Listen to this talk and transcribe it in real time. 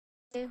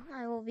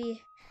I will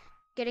be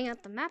getting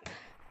out the map,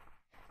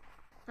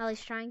 at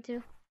least trying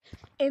to,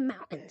 in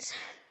mountains.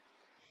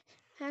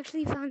 I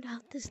actually found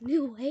out this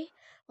new way.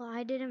 Well,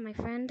 I did and my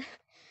friend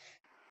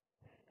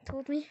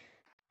told me.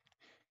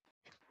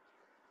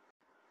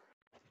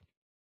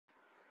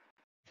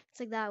 It's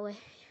like that way,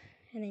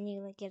 and then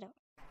you like get out.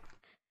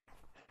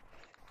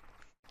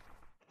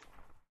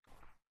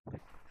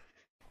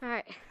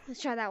 Alright,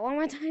 let's try that one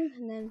more time,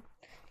 and then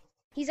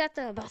he's at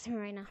the bathroom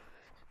right now.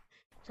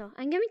 So,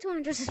 and give me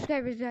 200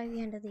 subscribers by the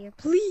end of the year,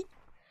 please.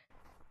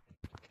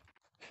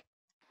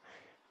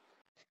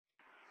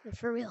 But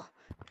for real.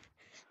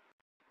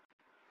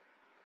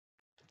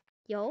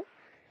 Yo.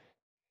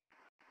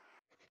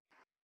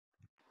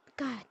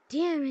 God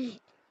damn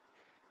it.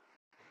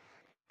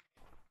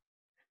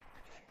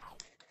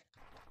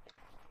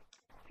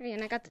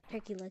 And I got the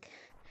turkey leg.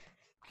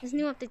 This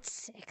new update's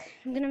sick.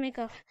 I'm gonna make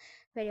a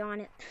video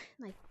on it,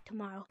 like,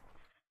 tomorrow.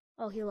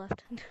 Oh, he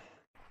left.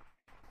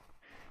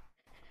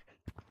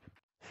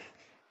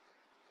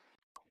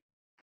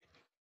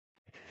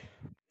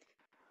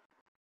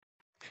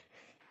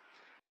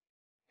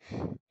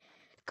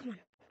 Come on.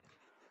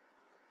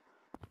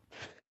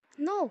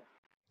 No!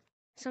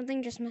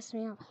 Something just messed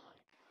me up.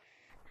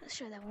 Let's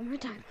try that one more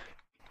time.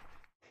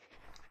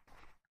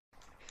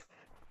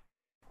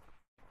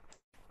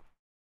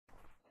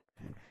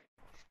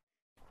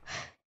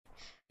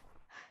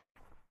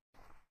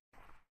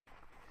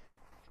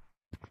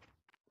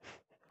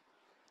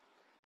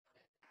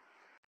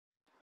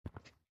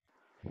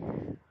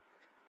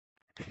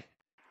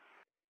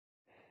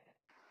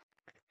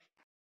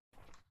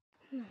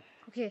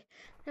 Okay,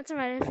 that's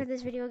about it for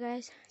this video,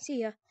 guys.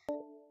 See ya.